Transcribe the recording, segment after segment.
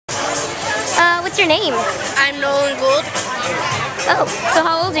what's your name? I'm Nolan Gould. Oh, so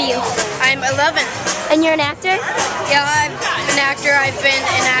how old are you? I'm 11. And you're an actor? Yeah, I'm an actor. I've been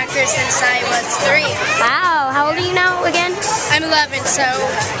an actor since I was 3. Wow, how old are you now again? I'm 11, so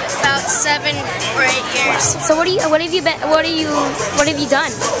about 7 or 8 years. So what have you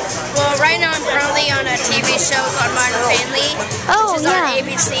done? Well, right now I'm currently on a TV show called Modern Family, Oh, which is yeah. on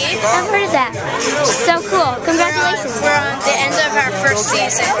ABC. I've heard of that. So cool. Congratulations. We're on the end of our first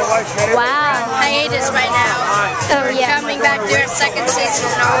season. Wow. Hiatus right now. Oh, yeah. Coming back to our second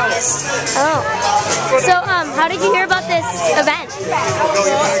season in August. Oh. So, how did you hear about this event?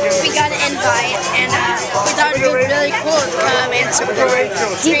 Well, we got an invite, and we thought it would be really cool to come and support.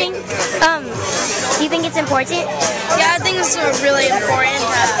 Do you think it's important? Yeah, I think it's a really important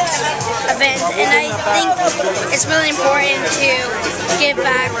event, and I think it's really important to give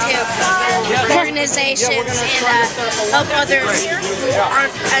back to organizations and help others who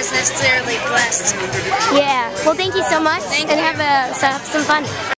aren't as necessarily blessed. Yeah. Well, thank you so much, Thank and you. have some fun.